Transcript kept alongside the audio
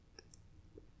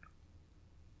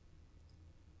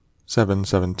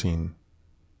7:17.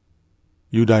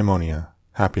 Eudaimonia,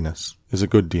 happiness, is a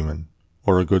good demon,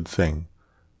 or a good thing.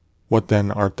 What then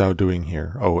art thou doing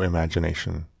here, O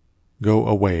imagination? Go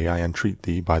away, I entreat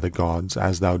thee, by the gods,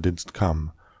 as thou didst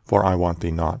come, for I want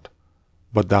thee not.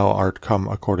 But thou art come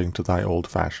according to thy old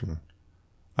fashion.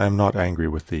 I am not angry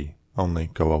with thee, only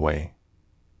go away.